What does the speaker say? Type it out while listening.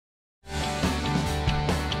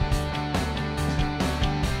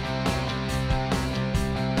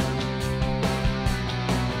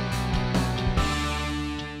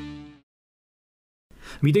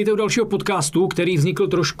Vítejte u dalšího podcastu, který vznikl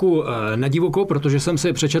trošku na divoko, protože jsem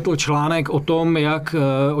si přečetl článek o tom, jak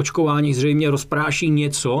očkování zřejmě rozpráší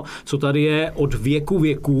něco, co tady je od věku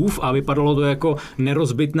věkův a vypadalo to jako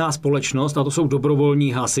nerozbitná společnost, a to jsou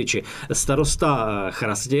dobrovolní hasiči. Starosta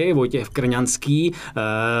Chrasti, Vojtěch Krňanský,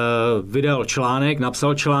 vydal článek,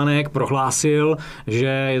 napsal článek, prohlásil, že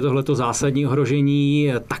je tohleto zásadní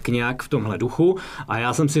ohrožení tak nějak v tomhle duchu, a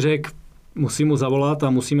já jsem si řekl, musím mu zavolat a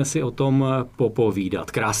musíme si o tom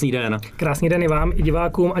popovídat. Krásný den. Krásný den i vám, i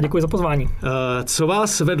divákům, a děkuji za pozvání. Co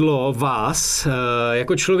vás vedlo,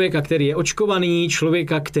 jako člověka, který je očkovaný,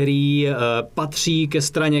 člověka, který patří ke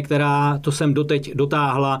straně, která to sem doteď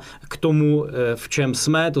dotáhla k tomu, v čem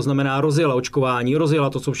jsme, to znamená rozjela očkování, rozjela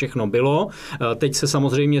to, co všechno bylo. Teď se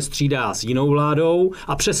samozřejmě střídá s jinou vládou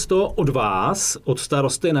a přesto od vás, od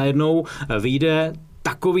starosty, najednou vyjde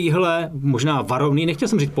takovýhle, možná varovný, nechtěl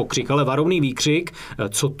jsem říct pokřik, ale varovný výkřik,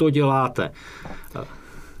 co to děláte?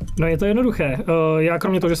 No, je to jednoduché. Já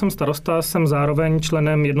kromě toho, že jsem starosta, jsem zároveň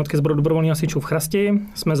členem jednotky sboru dobrovolných hasičů v Chrasti.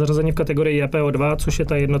 Jsme zařazeni v kategorii JPO2, což je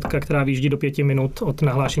ta jednotka, která vyjíždí do 5 minut od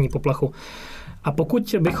nahlášení poplachu. A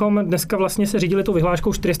pokud bychom dneska vlastně se řídili tou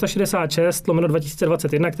vyhláškou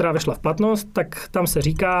 466/2021, která vešla v platnost, tak tam se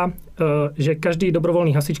říká, že každý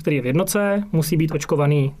dobrovolný hasič, který je v jednotce, musí být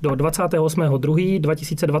očkovaný do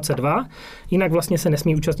 28.2.2022, jinak vlastně se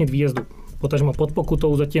nesmí účastnit výjezdu. Potažmo pod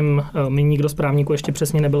pokutou, zatím mi nikdo z právníků ještě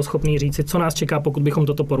přesně nebyl schopný říci, co nás čeká, pokud bychom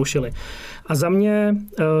toto porušili. A za mě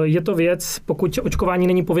je to věc, pokud očkování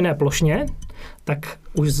není povinné plošně, tak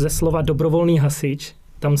už ze slova dobrovolný hasič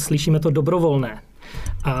tam slyšíme to dobrovolné.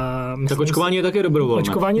 A tak očkování je také dobrovolné.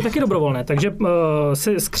 Očkování je také dobrovolné, takže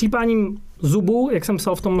se skřípáním zubů, jak jsem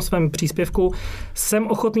psal v tom svém příspěvku, jsem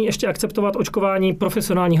ochotný ještě akceptovat očkování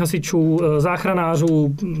profesionálních hasičů,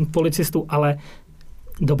 záchranářů, policistů, ale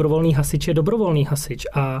dobrovolný hasič je dobrovolný hasič.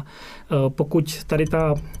 A pokud tady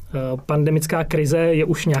ta pandemická krize je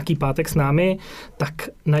už nějaký pátek s námi, tak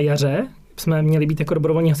na jaře jsme měli být jako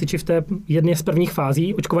dobrovolní hasiči v té jedné z prvních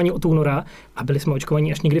fází očkování od února a byli jsme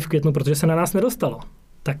očkovaní až někdy v květnu, protože se na nás nedostalo.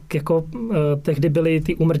 Tak jako tehdy byly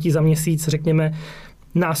ty úmrtí za měsíc, řekněme,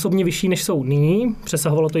 násobně vyšší, než jsou nyní.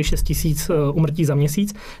 Přesahovalo to i 6 000 úmrtí za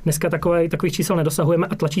měsíc. Dneska takových čísel nedosahujeme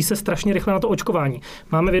a tlačí se strašně rychle na to očkování.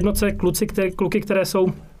 Máme v jednotce kluky,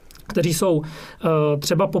 kteří jsou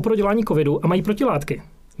třeba po prodělání covidu a mají protilátky.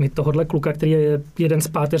 My tohohle kluka, který je jeden z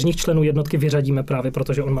páteřních členů jednotky, vyřadíme právě,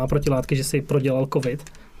 protože on má protilátky, že si prodělal covid.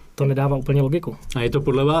 To nedává úplně logiku. A je to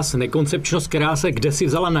podle vás nekoncepčnost, která se kde si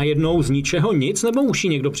vzala najednou z ničeho nic, nebo už ji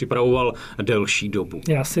někdo připravoval delší dobu?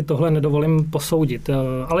 Já si tohle nedovolím posoudit,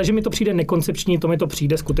 ale že mi to přijde nekoncepční, to mi to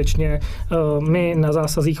přijde skutečně. My na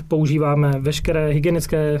zásazích používáme veškeré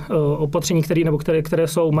hygienické opatření, které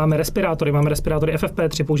jsou, máme respirátory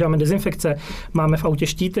FFP3, používáme dezinfekce, máme v autě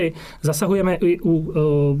štíty, zasahujeme i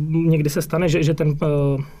někdy se stane, že ten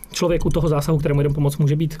člověk u toho zásahu, kterému jdem pomoct,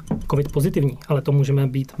 může být covid pozitivní, ale to můžeme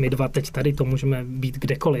být my dva teď tady, to můžeme být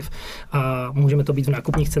kdekoliv a můžeme to být v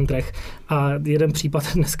nákupních centrech. A jeden případ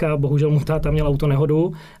dneska, bohužel můj táta měl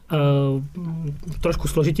autonehodu, trošku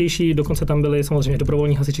složitější, dokonce tam byli samozřejmě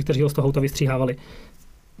dobrovolní hasiči, kteří ho z toho auta vystříhávali.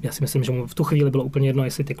 Já si myslím, že mu v tu chvíli bylo úplně jedno,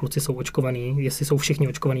 jestli ty kluci jsou očkovaní, jestli jsou všichni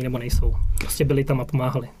očkovaní nebo nejsou. Prostě byli tam a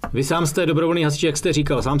pomáhali. Vy sám jste dobrovolný hasič, jak jste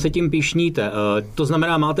říkal, sám se tím pyšníte. To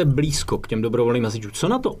znamená, máte blízko k těm dobrovolným hasičům. Co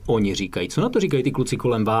na to oni říkají? Co na to říkají ty kluci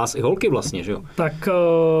kolem vás i holky vlastně, že jo? Tak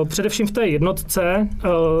především v té jednotce,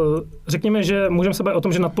 řekněme, že můžeme se bavit o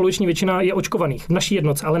tom, že nadpoloviční většina je očkovaných v naší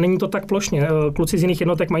jednotce, ale není to tak plošně. Kluci z jiných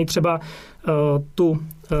jednotek mají třeba tu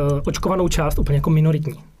očkovanou část úplně jako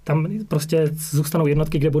minoritní. Tam prostě zůstanou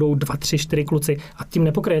jednotky, kde budou 2, 3, 4 kluci a tím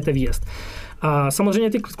nepokryjete výjezd. A samozřejmě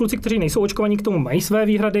ty kluci, kteří nejsou očkovaní, k tomu mají své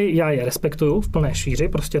výhrady, já je respektuju v plné šíři,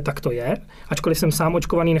 prostě tak to je. Ačkoliv jsem sám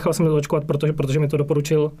očkovaný, nechal jsem to očkovat, protože mi to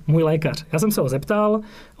doporučil můj lékař. Já jsem se ho zeptal,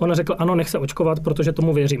 on řekl, ano, nech se očkovat, protože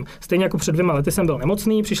tomu věřím. Stejně jako před 2 lety jsem byl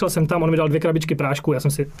nemocný, přišel jsem tam, on mi dal 2 krabičky prášku, já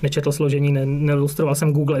jsem si nečetl složení, nelustroval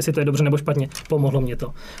jsem Google, jestli to je dobře nebo špatně, pomohlo mě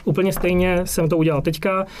to. Úplně stejně jsem to udělal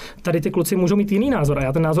teďka. Tady ty kluci můžou mít jiný názor a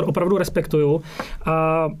já ten názor opravdu respektuju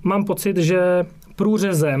a mám pocit, že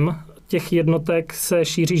průřezem těch jednotek se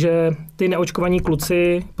šíří, že ty neočkovaní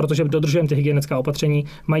kluci, protože dodržujeme ty hygienická opatření,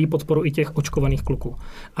 mají podporu i těch očkovaných kluků.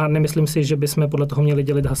 A nemyslím si, že bychom podle toho měli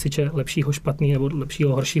dělit hasiče lepšího špatný nebo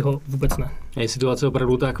lepšího horšího, vůbec ne. Je situace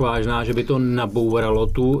opravdu tak vážná, že by to nabouralo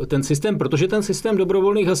ten systém, protože ten systém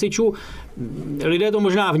dobrovolných hasičů, lidé to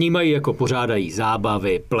možná vnímají jako pořádají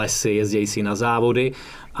zábavy, plesy, jezdějí si na závody,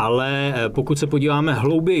 ale pokud se podíváme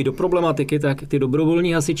hlouběji do problematiky, tak ty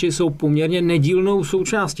dobrovolní hasiči jsou poměrně nedílnou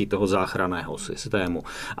součástí toho záchranného systému.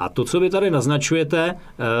 A to, co vy tady naznačujete,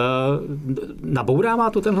 nabourává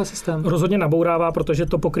to tenhle systém? Rozhodně nabourává, protože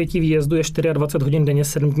to pokrytí výjezdu je 24 hodin denně,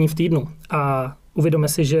 7 dní v týdnu. A uvědomme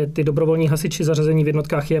si, že ty dobrovolní hasiči zařazení v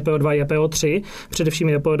jednotkách JPO2 a JPO3, především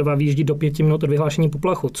JPO2 výjíždí do 5 minut od vyhlášení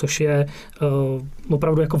poplachu, což je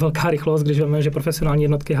opravdu jako velká rychlost, když víme, že profesionální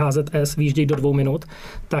jednotky HZS výjíždějí do 2 minut,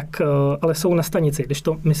 tak ale jsou na stanici. Když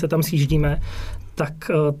to my se tam sjíždíme, tak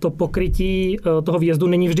to pokrytí toho výjezdu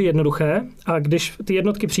není vždy jednoduché a když ty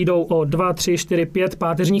jednotky přijdou o 2, 3, 4, 5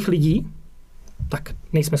 páteřních lidí, tak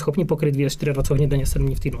nejsme schopni pokryt výjezd 24 hodin denně, 7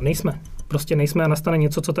 dní v týdnu. Nejsme. Prostě nejsme a nastane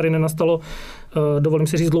něco, co tady nenastalo, dovolím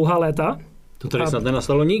si říct, dlouhá léta. To tady snad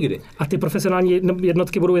nenastalo nikdy. A ty profesionální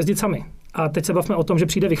jednotky budou jezdit sami. A teď se bavme o tom, že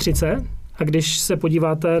přijde Vichřice a když se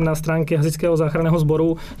podíváte na stránky Hasičského záchranného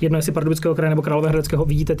sboru, jedno jestli Pardubického kraje nebo Královéhradeckého,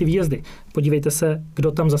 vidíte ty výjezdy. Podívejte se,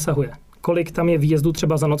 kdo tam zasahuje. Kolik tam je výjezdů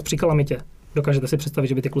třeba za noc při kalamitě. Dokážete si představit,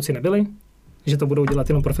 že by ty kluci nebyli? Že to budou dělat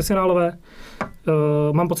jenom profesionálové.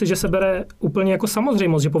 Mám pocit, že se bere úplně jako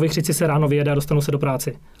samozřejmost, že po Vichřici se ráno vyjede a dostanou se do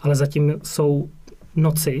práce. Ale zatím jsou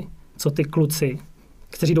noci, co ty kluci,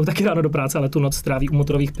 kteří jdou taky ráno do práce, ale tu noc stráví u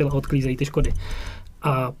motorových pil a odklízejí ty škody.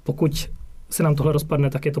 A pokud se nám tohle rozpadne,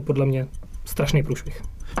 tak je to podle mě strašný průšvih.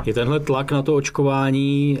 Je tenhle tlak na to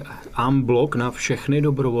očkování en bloc na všechny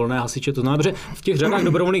dobrovolné hasiče? To znamená, že v těch řadách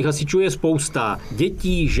dobrovolných hasičů je spousta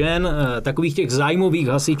dětí, žen, takových těch zájmových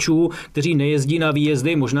hasičů, kteří nejezdí na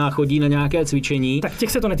výjezdy, možná chodí na nějaké cvičení. Tak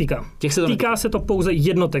těch se to netýká. Týká se to pouze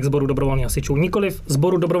jednotek sboru dobrovolných hasičů, nikoliv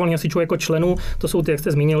sboru dobrovolných hasičů jako členů. To jsou ty, jak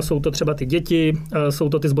jste zmínil, jsou to třeba ty děti, jsou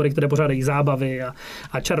to ty sbory, které pořádají zábavy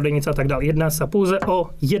a čarodějnice a tak dále. Jedná se pouze o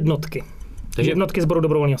jednotky. Takže jednotky sboru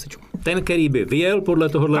dobrovolných hasičů. Ten, který by vyjel podle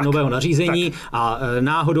tohohle nového nařízení a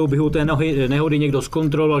náhodou by u té nehody někdo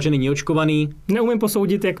zkontroloval, že není očkovaný. Neumím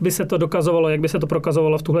posoudit, jak by se to dokazovalo, jak by se to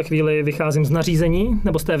prokazovalo v tuhle chvíli. Vycházím z nařízení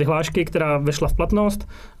nebo z té vyhlášky, která vešla v platnost.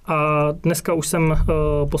 A dneska už jsem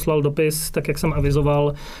poslal dopis, tak jak jsem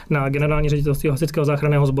avizoval, na generální ředitelství Hasičského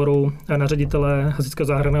záchranného sboru, na ředitele Hasičského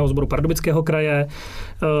záchranného sboru Pardubického kraje.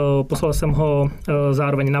 Poslal jsem ho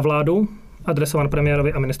zároveň na vládu, adresovan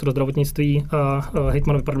premiérovi a ministru zdravotnictví a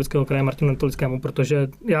hejtmanovi Pardubického kraje Martinu Netolickému, protože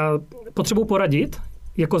já potřebuji poradit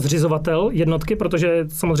jako zřizovatel jednotky, protože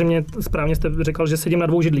samozřejmě správně jste řekl, že sedím na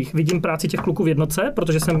 2 židlích. Vidím práci těch kluků v jednotce,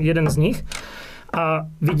 protože jsem jeden z nich a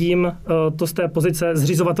vidím to z té pozice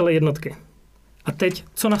zřizovatele jednotky. A teď,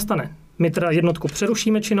 co nastane? My teda jednotku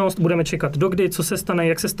přerušíme činnost, budeme čekat dokdy, co se stane,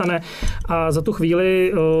 jak se stane a za tu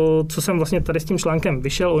chvíli, co jsem vlastně tady s tím článkem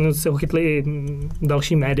vyšel, oni se ho chytli i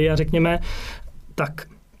další média, řekněme, tak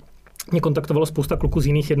mě kontaktovalo spousta kluků z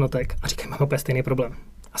jiných jednotek a říkají, máme úplně stejný problém.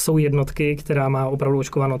 A jsou jednotky, která má opravdu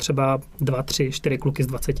očkováno třeba 2, 3, 4 kluky z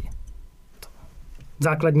 20.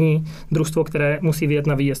 Základní družstvo, které musí vyjet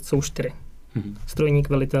na výjezd, jsou 4. Strojník,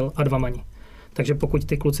 velitel a 2 mani. Takže pokud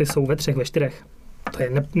ty kluci jsou ve 3, ve 4, to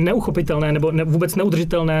je neuchopitelné nebo vůbec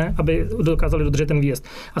neudržitelné, aby dokázali dodržet ten výjezd.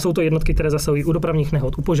 A jsou to jednotky, které zasahují u dopravních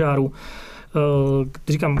nehod, u požáru.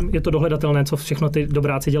 Říkám, je to dohledatelné, co všechno ty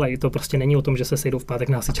dobráci dělají. To prostě není o tom, že se sejdou v pátek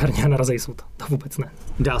na hasičárně a narazejí soud. To vůbec ne.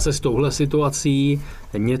 Dá se s touhle situací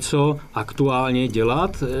něco aktuálně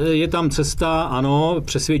dělat? Je tam cesta, ano,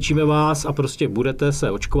 přesvědčíme vás a prostě budete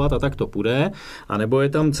se očkovat a tak to půjde. A nebo je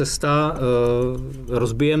tam cesta,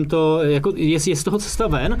 rozbijem to, jako je z toho cesta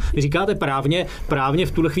ven? Vy říkáte právně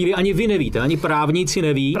v tuhle chvíli ani vy nevíte, ani právníci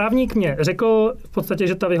neví. Právník mě řekl v podstatě,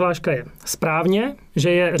 že ta vyhláška je správně, že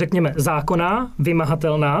je, řekněme, zákonná,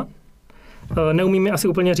 vymahatelná. Neumím mi asi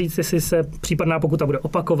úplně říct, jestli se případná pokuta bude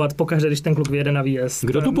opakovat pokaždé, když ten kluk vyjede na výjezd.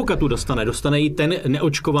 Kdo tu pokutu dostane? Dostane ji ten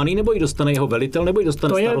neočkovaný, nebo ji dostane jeho velitel, nebo ji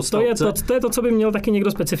dostane starosta? To je to, co by měl taky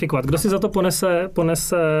někdo specifikovat. Kdo si za to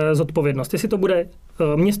ponese zodpovědnost? Jestli to bude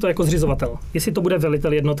město jako zřizovatel, jestli to bude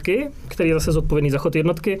velitel jednotky, který je zase zodpovědný za chod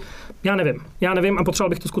jednotky, já nevím a potřeboval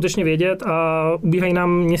bych to skutečně vědět a ubíhají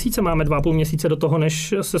nám měsíce, máme 2,5 měsíce do toho,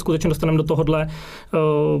 než se skutečně dostaneme do tohohle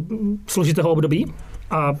složitého období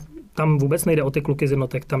a tam vůbec nejde o ty kluky z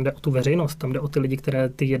jednotek, tam jde o tu veřejnost, tam jde o ty lidi, které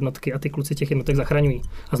ty jednotky a ty kluci těch jednotek zachraňují.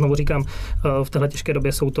 A znovu říkám, v téhle těžké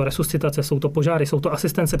době jsou to resuscitace, jsou to požáry, jsou to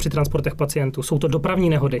asistence při transportech pacientů, jsou to dopravní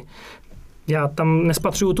nehody. Já tam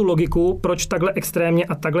nespatřuju tu logiku, proč takhle extrémně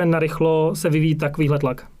a takhle narychlo se vyvíjí takovýhle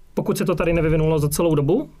tlak. Pokud se to tady nevyvinulo za celou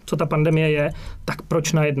dobu, co ta pandemie je, tak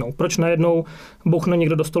proč najednou? Proč najednou bouchne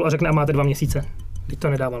někdo do stolu a řekne, a máte 2 měsíce? Teď to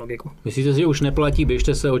nedává logiku. Myslíte, že už neplatí,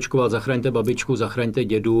 běžte se očkovat, zachraňte babičku, zachraňte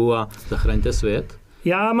dědu a zachraňte svět?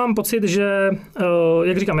 Já mám pocit, že,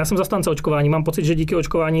 jak říkám, já jsem zastánce očkování, mám pocit, že díky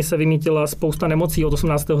očkování se vymítila spousta nemocí od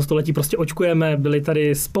 18. století, prostě očkujeme, byly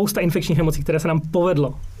tady spousta infekčních nemocí, které se nám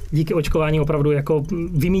povedlo díky očkování opravdu jako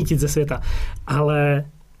vymítit ze světa. Ale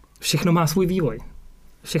všechno má svůj vývoj.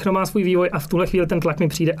 Všechno má svůj vývoj a v tuhle chvíli ten tlak mi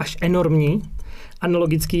přijde až enormní,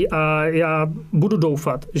 analogický a já budu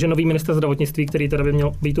doufat, že nový ministr zdravotnictví, který teda by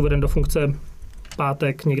měl být uveden do funkce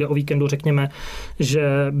pátek, někde o víkendu řekněme,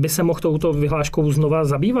 že by se mohl touto vyhláškou znova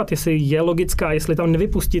zabývat, jestli je logická, jestli tam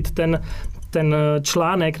nevypustit ten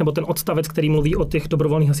článek nebo ten odstavec, který mluví o těch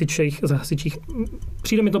dobrovolných hasičích.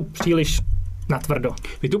 Přijde mi to příliš natvrdo.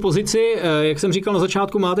 Vy tu pozici, jak jsem říkal na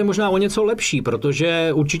začátku, máte možná o něco lepší,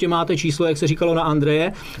 protože určitě máte číslo, jak se říkalo, na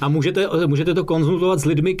Andreje a můžete to konzultovat s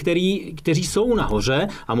lidmi, kteří jsou nahoře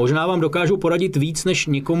a možná vám dokážou poradit víc než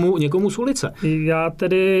někomu z ulice. Já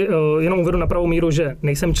tedy jenom uvedu na pravou míru, že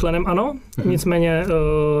nejsem členem ANO, nicméně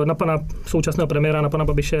na pana současného premiéra, na pana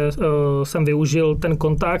Babiše jsem využil ten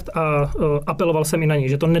kontakt a apeloval jsem i na něj,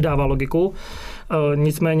 že to nedává logiku.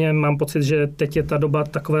 Nicméně mám pocit, že teď je ta doba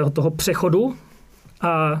takového toho přechodu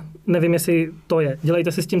a nevím, jestli to je.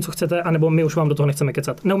 Dělejte si s tím, co chcete, anebo my už vám do toho nechceme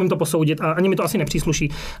kecat. Neumím to posoudit a ani mi to asi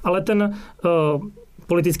nepřísluší. Ale ten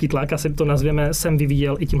politický tlak, asi to nazvěme, jsem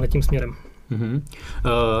vyvíjel i tímhletím směrem.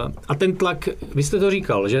 A ten tlak, vy jste to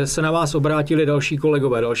říkal, že se na vás obrátili další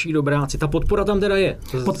kolegové, další dobráci. Ta podpora tam teda je?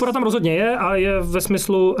 Podpora tam rozhodně je a je ve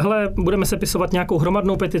smyslu, hele, budeme sepisovat nějakou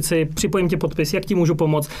hromadnou petici, připojím ti podpis, jak ti můžu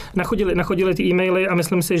pomoct. Nachodili ty e-maily a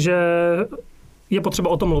myslím si, že je potřeba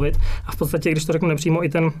o tom mluvit. A v podstatě, když to řeknu nepřímo, i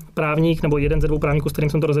ten právník nebo jeden ze dvou právníků, s kterým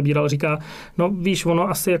jsem to rozebíral, říká, no víš, ono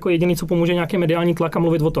asi jako jediný, co pomůže, nějaký mediální tlak a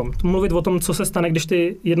mluvit o tom. Mluvit o tom, co se stane, když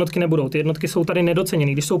ty jednotky nebudou. Ty jednotky jsou tady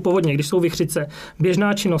nedoceněny, když jsou povodně, když jsou vichřice.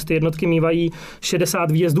 Běžná činnost, ty jednotky mívají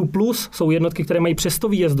 60 výjezdů plus, jsou jednotky, které mají přes 100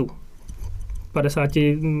 výjezdů. 50,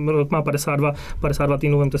 rok má 52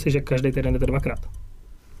 týdnů, vemte si, že každý týden jdete dvakrát.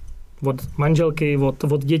 Od manželky,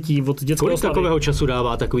 od dětí, od dětského Kolik takového času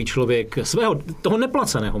dává takový člověk svého, toho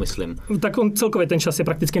neplaceného, myslím? Tak on celkově ten čas je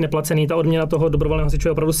prakticky neplacený. Ta odměna toho dobrovolného hasiče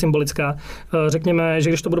je opravdu symbolická. Řekněme, že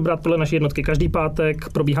když to budu brát podle naší jednotky, každý pátek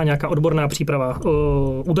probíhá nějaká odborná příprava,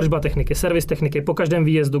 údržba techniky, servis techniky. Po každém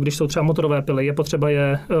výjezdu, když jsou třeba motorové pily, je potřeba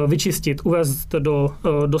je vyčistit, uvést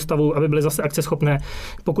do stavu, aby byly zase akceschopné.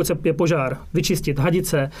 Pokud se je požár, vyčistit,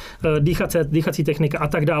 hadice, dýchací technika a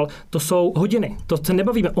tak dál. To jsou hodiny. To se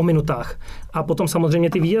nebavíme o minutách. A potom samozřejmě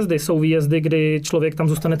ty výjezdy jsou výjezdy, kdy člověk tam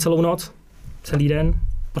zůstane celou noc, celý den,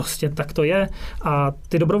 prostě tak to je. A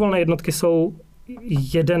ty dobrovolné jednotky jsou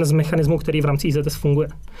jeden z mechanismů, který v rámci IZS funguje.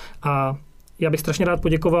 A já bych strašně rád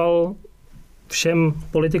poděkoval všem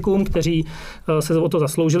politikům, kteří se o to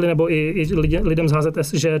zasloužili, nebo i lidem z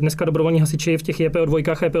HZS, že dneska dobrovolní hasiči v těch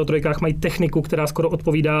JPO2 a JPO3 mají techniku, která skoro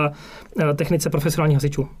odpovídá technice profesionálních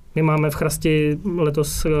hasičů. My máme v Chrasti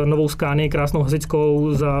letos novou Scanii, krásnou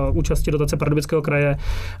hasičskou za účasti dotace Pardubického kraje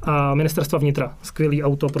a ministerstva vnitra. Skvělý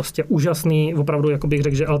auto, prostě úžasný, opravdu, jako bych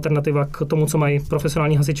řekl, že alternativa k tomu, co mají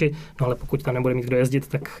profesionální hasiči. No ale pokud tam nebude mít kdo jezdit,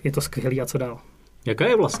 tak je to skvělý a co dál. Jaká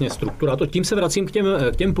je vlastně struktura? Tím se vracím k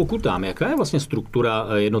těm pokutám. Jaká je vlastně struktura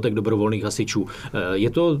jednotek dobrovolných hasičů?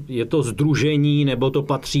 Je to sdružení nebo to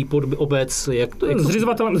patří pod obec?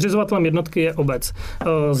 Zřizovatelem jednotky je obec.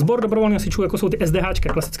 Sbor dobrovolných hasičů, jako jsou ty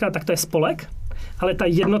SDHčka klasická, tak to je spolek, ale ta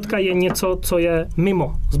jednotka je něco, co je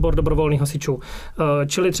mimo sbor dobrovolných hasičů.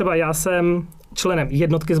 Čili třeba já jsem členem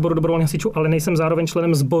jednotky sboru dobrovolných hasičů, ale nejsem zároveň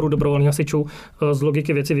členem sboru dobrovolných hasičů. Z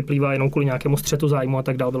logiky věci vyplývá jenom kvůli nějakému střetu zájmu a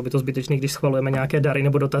tak dále. Bylo by to zbytečné, když schvalujeme nějaké dary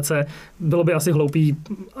nebo dotace. Bylo by asi hloupý.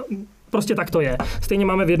 Prostě tak to je. Stejně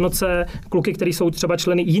máme v jednotce kluky, kteří jsou třeba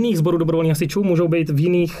členy jiných sborů dobrovolných hasičů, můžou být v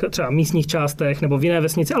jiných třeba místních částech nebo v jiné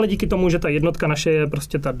vesnici, ale díky tomu, že ta jednotka naše je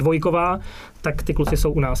prostě ta dvojková, tak ty kluci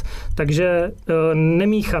jsou u nás. Takže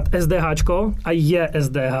nemíchat SDHčko a je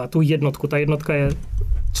SDH, tu jednotku. Ta jednotka je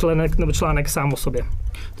článek sám o sobě.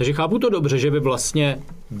 Takže chápu to dobře, že by vlastně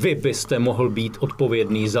vy byste mohl být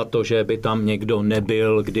odpovědný za to, že by tam někdo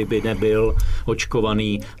nebyl, kdyby nebyl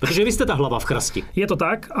očkovaný, protože vy jste ta hlava v Chrasti. Je to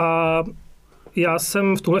tak a já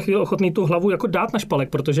jsem v tuhle chvíli ochotný tu hlavu jako dát na špalek,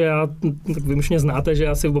 protože vy už mě znáte, že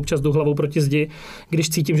já si občas jdu hlavou proti zdi, když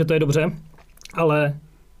cítím, že to je dobře, ale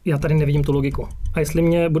já tady nevidím tu logiku. A jestli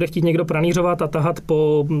mě bude chtít někdo pranířovat a tahat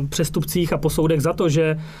po přestupcích a po soudech za to,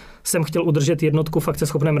 že jsem chtěl udržet jednotku v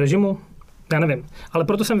akceschopném režimu, já nevím. Ale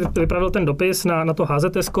proto jsem vypravil ten dopis na to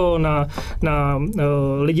HZS-ko, na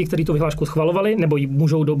lidi, kteří tu vyhlášku schvalovali, nebo ji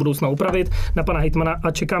můžou do budoucna upravit, na pana hejtmana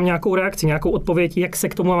a čekám nějakou reakci, nějakou odpověď, jak se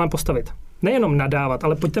k tomu máme postavit. Nejenom nadávat,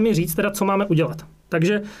 ale pojďte mi říct teda, co máme udělat.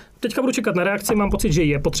 Takže teďka budu čekat na reakci, mám pocit, že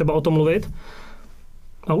je potřeba o tom mluvit.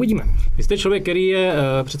 A uvidíme. Vy jste člověk, který je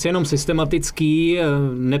přece jenom systematický.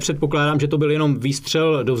 Nepředpokládám, že to byl jenom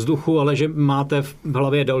výstřel do vzduchu, ale že máte v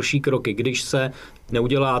hlavě další kroky. Když se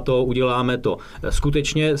neudělá to, uděláme to.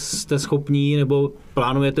 Skutečně jste schopní nebo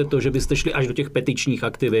plánujete to, že byste šli až do těch petičních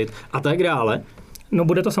aktivit a tak dále? No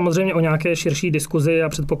bude to samozřejmě o nějaké širší diskuzi a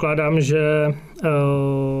předpokládám, že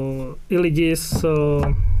i lidi z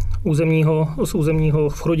územního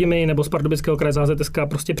v Chrudimi nebo z Pardubického kraje ZZSK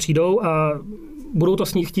prostě přijdou a budou to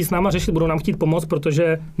chtít s náma řešit, budou nám chtít pomoct,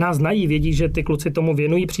 protože nás znají, vědí, že ty kluci tomu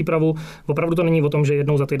věnují přípravu. Opravdu to není o tom, že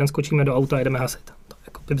jednou za týden skočíme do auta a jdeme hasit. To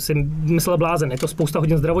jako by si myslel blázen. Je to spousta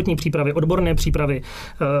hodin zdravotní přípravy, odborné přípravy,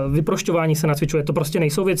 vyprošťování se nacvičuje. To prostě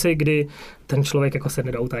nejsou věci, kdy ten člověk jako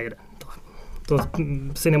sedne do auta a jede. To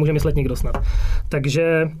si nemůže myslet nikdo snad.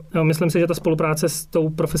 Takže myslím si, že ta spolupráce s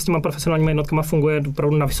těma profesionálními jednotkama funguje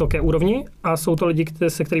opravdu na vysoké úrovni a jsou to lidi,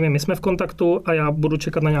 se kterými my jsme v kontaktu a já budu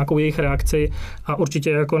čekat na nějakou jejich reakci a určitě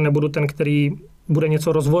jako nebudu ten, který bude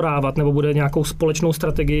něco rozvorávat nebo bude nějakou společnou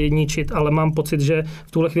strategii ničit, ale mám pocit, že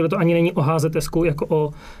v tuhle chvíli to ani není o HZSku jako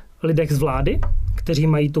o lidech z vlády, kteří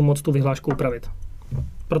mají tu moc tu vyhlášku upravit.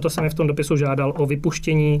 Proto jsem je v tom dopisu žádal o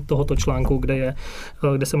vypuštění tohoto článku, kde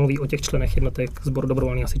se mluví o těch členech jednotek sboru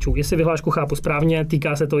dobrovolných hasičů. Jestli vyhlášku chápu správně,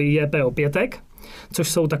 týká se to i JPO 5, což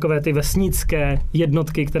jsou takové ty vesnické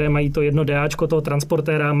jednotky, které mají to jedno DAčko toho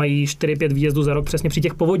transportéra, mají 4-5 výjezdů za rok přesně při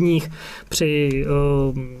těch povodních, při,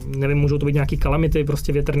 nevím, můžou to být nějaký kalamity,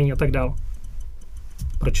 prostě větrný a tak dál.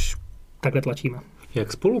 Proč takhle tlačíme?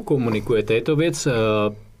 Jak spolu komunikujete? Je to věc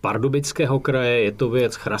Pardubického kraje, je to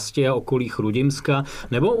věc Chrastě a okolí Chrudimska,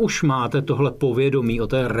 nebo už máte tohle povědomí o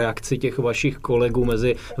té reakci těch vašich kolegů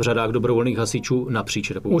v řadách dobrovolných hasičů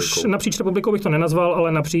napříč republikou? Už napříč republikou bych to nenazval,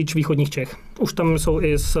 ale napříč východních Čech. Už tam jsou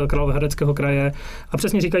i z Královéhradeckého kraje a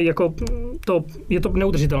přesně říkají, jako je to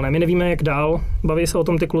neudržitelné. My nevíme, jak dál. Baví se o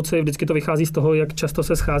tom ty kluci, vždycky to vychází z toho, jak často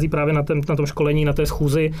se schází právě na tom školení, na té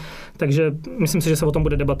schůzi, takže myslím si, že se o tom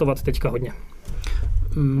bude debatovat teďka hodně.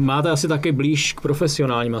 Máte asi taky blíž k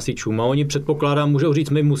profesionálním hasičům a oni předpokládám, můžou říct,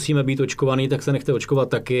 my musíme být očkovaný, tak se nechte očkovat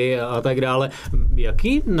taky a tak dále.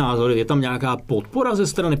 Jaký názor? Je tam nějaká podpora ze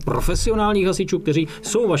strany profesionálních hasičů, kteří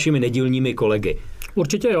jsou vašimi nedílními kolegy?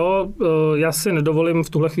 Určitě jo, já si nedovolím v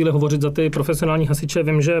tuhle chvíli hovořit za ty profesionální hasiče,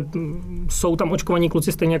 vím, že jsou tam očkovaní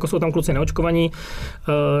kluci stejně jako jsou tam kluci neočkovaní.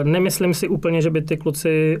 Nemyslím si úplně, že by ty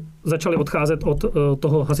kluci začali odcházet od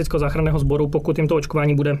toho hasičského záchranného sboru, pokud jim to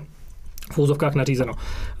očkování bude v úzovkách nařízeno.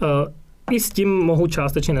 I s tím mohu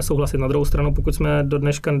částečně nesouhlasit. Na druhou stranu, pokud jsme do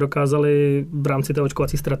dneška nedokázali v rámci té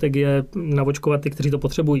očkovací strategie naočkovat ty, kteří to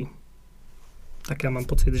potřebují, tak já mám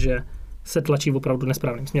pocit, že se tlačí opravdu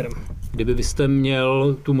nesprávným směrem. Kdyby byste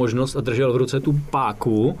měl tu možnost a držel v ruce tu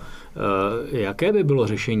páku, jaké by bylo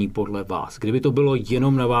řešení podle vás? Kdyby to bylo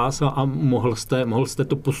jenom na vás a mohl jste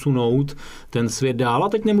to posunout ten svět dál? A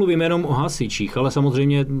teď nemluvím jenom o hasičích, ale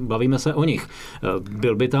samozřejmě bavíme se o nich.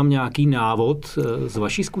 Byl by tam nějaký návod z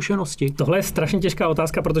vaší zkušenosti? Tohle je strašně těžká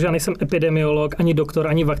otázka, protože já nejsem epidemiolog, ani doktor,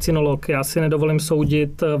 ani vakcinolog. Já si nedovolím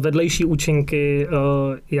soudit vedlejší účinky.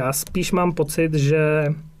 Já spíš mám pocit, že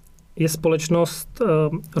je společnost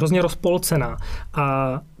hrozně rozpolcená.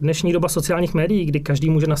 A dnešní doba sociálních médií, kdy každý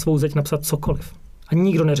může na svou zeď napsat cokoliv. A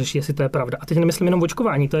nikdo neřeší, jestli to je pravda. A teď nemyslím jenom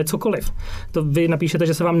očkování, to je cokoliv. To vy napíšete,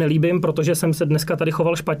 že se vám nelíbím, protože jsem se dneska tady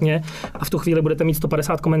choval špatně a v tu chvíli budete mít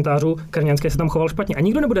 150 komentářů, Krňanský se tam choval špatně. A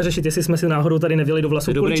nikdo nebude řešit, jestli jsme si náhodou tady nevěli do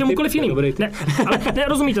vlasů kvůli čemukoliv jiným. Ne,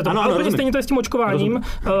 rozumíte to. Ano, ale úplně stejně to je s tím očkováním.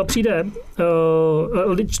 Přijde,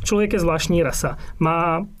 člověk je zvláštní rasa.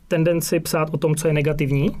 Má tendenci psát o tom, co je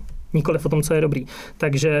negativní, nikoliv o tom, co je dobrý.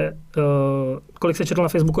 Takže kolik se četl na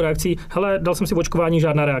Facebooku reakcí, hele, dal jsem si očkování,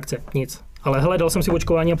 žádná reakce, nic. Ale hele, dal jsem si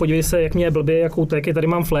očkování a podívej se, jak mě je blbě, jakou to, jaký tady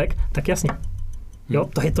mám flek, tak jasně. Jo,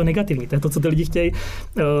 to je to negativní, to je to, co ty lidi chtějí.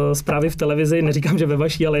 Zprávy v televizi, neříkám, že ve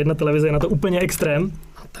vaší, ale jedna televize je na to úplně extrém.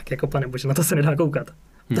 Tak jako pane bože, na to se nedá koukat.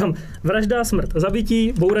 Tam vražda, smrt,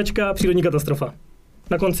 zabití, bouračka, přírodní katastrofa.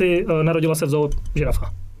 Na konci narodila se v zoo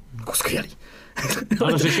žirafa. Jako skvělý.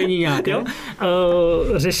 Ale řešení nějaké?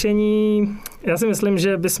 Řešení, já si myslím,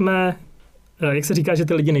 že bychom, jak se říká, že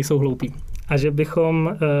ty lidi nejsou hloupí. A že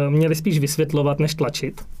bychom měli spíš vysvětlovat, než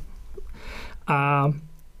tlačit. A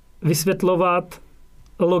vysvětlovat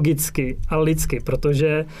logicky a lidsky,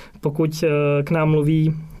 protože pokud k nám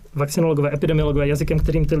mluví vakcinologové, epidemiologové jazykem,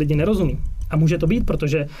 kterým ty lidi nerozumí. A může to být,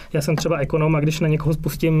 protože já jsem třeba ekonom a když na někoho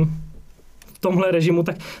spustím v tomhle režimu,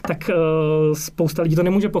 tak spousta lidí to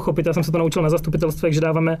nemůže pochopit. Já jsem se to naučil na zastupitelstvech, že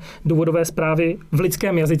dáváme důvodové zprávy v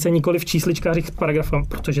lidském jazyce, nikoli v čísličkářích s paragrafem,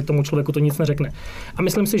 protože tomu člověku to nic neřekne. A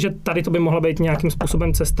myslím si, že tady to by mohla být nějakým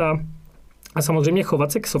způsobem cesta a samozřejmě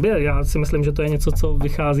chovat se k sobě. Já si myslím, že to je něco, co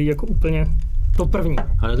vychází jako úplně To první.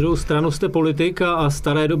 A na druhou stranu jste politik a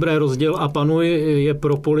staré dobré rozděl a panuj je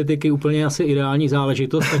pro politiky úplně asi ideální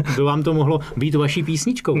záležitost, tak by vám to mohlo být vaší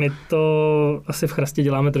písničkou. My to asi v Chrastě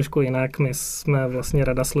děláme trošku jinak. My jsme vlastně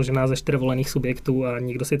rada složená ze 4 volených subjektů a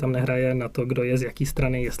nikdo si tam nehraje na to, kdo je z jaký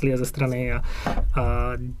strany, jestli je ze strany a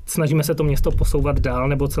snažíme se to město posouvat dál,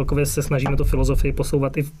 nebo celkově se snažíme to filozofii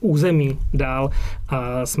posouvat i v území dál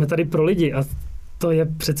a jsme tady pro lidi a to je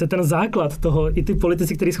přece ten základ toho. I ty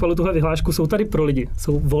politici, kteří schvalují tuhle vyhlášku, jsou tady pro lidi.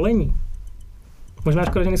 Jsou volení. Možná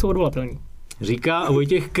škoda, že nejsou odvolatelní. Říká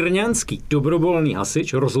Vojtěch Krňanský, dobrovolný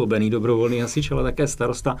hasič, rozlobený dobrovolný hasič, ale také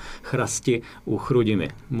starosta Chrasti u Chrudimi.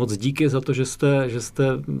 Moc díky za to, že jste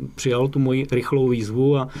přijal tu moji rychlou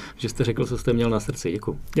výzvu a že jste řekl, co jste měl na srdci.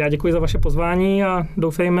 Děkuji. Já děkuji za vaše pozvání a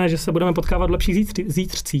doufejme, že se budeme potkávat v lepších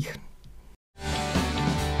zítřcích.